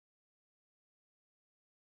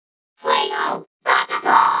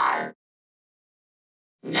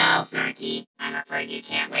No, Snarky, I'm afraid you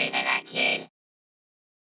can't wave at that kid.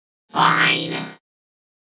 Fine.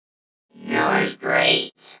 You're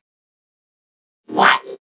great. What?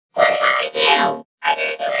 What did I do? I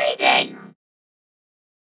didn't do anything.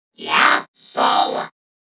 Yeah, so?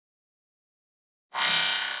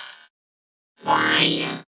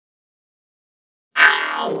 Fine.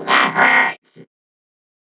 Ow, that hurts.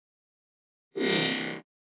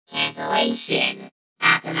 Cancellation.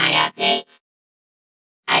 After my update,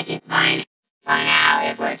 I can find out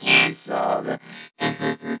if we're cancelled.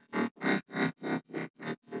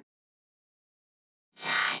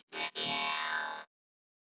 Time to kill.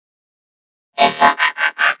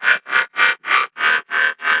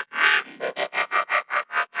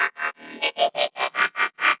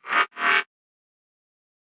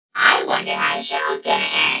 I wonder how the show's gonna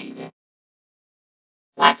end.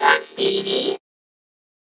 What's up, Stevie?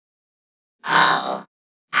 Oh,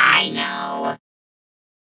 I know.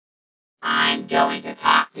 I'm going to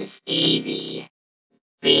talk to Stevie.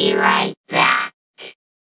 Be right back.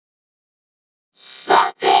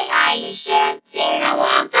 Something I should have seen a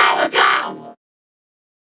long time ago.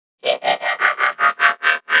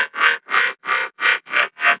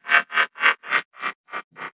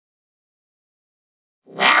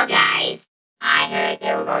 Well, guys, I heard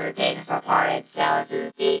they were going to take us apart and sell us to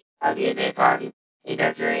the thief, amusement park,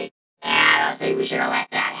 industry, and I don't think we should have let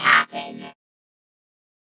that happen.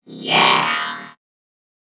 Yeah.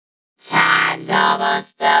 Time's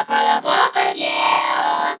almost up for the Buffer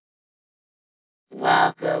Jail.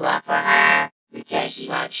 Well, good luck for her, because she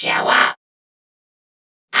won't show up.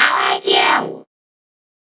 I like you.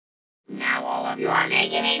 Now all of you are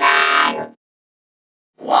making me mad.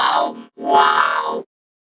 Whoa, whoa.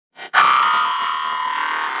 Ah!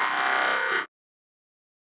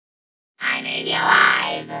 I may be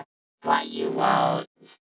alive, but you won't.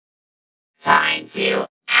 Time to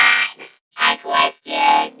ask a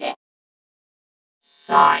question.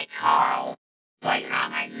 Sorry, Carl, but you're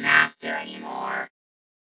not my master anymore.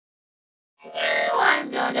 I'm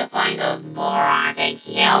going to find those morons and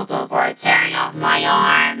kill them for tearing off my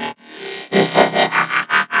arm.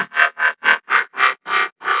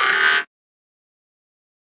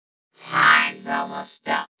 Time's almost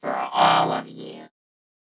up for all of you.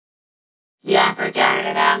 You have forgotten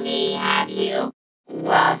about me, have you?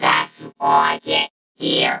 Well, that's all I get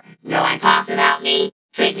here. No one talks about me,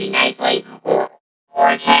 treats me nicely,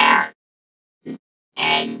 or care.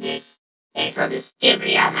 And this is from the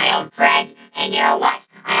stupidity of my own friends, and you know what?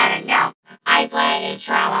 I had enough. I planted this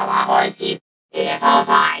Tra-La-La horse keep this whole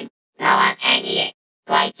time. Now I'm ending it.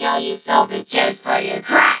 So I kill you selfish jerks for your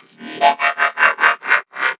cracks.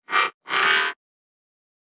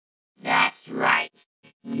 That's right.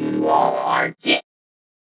 You all are dead.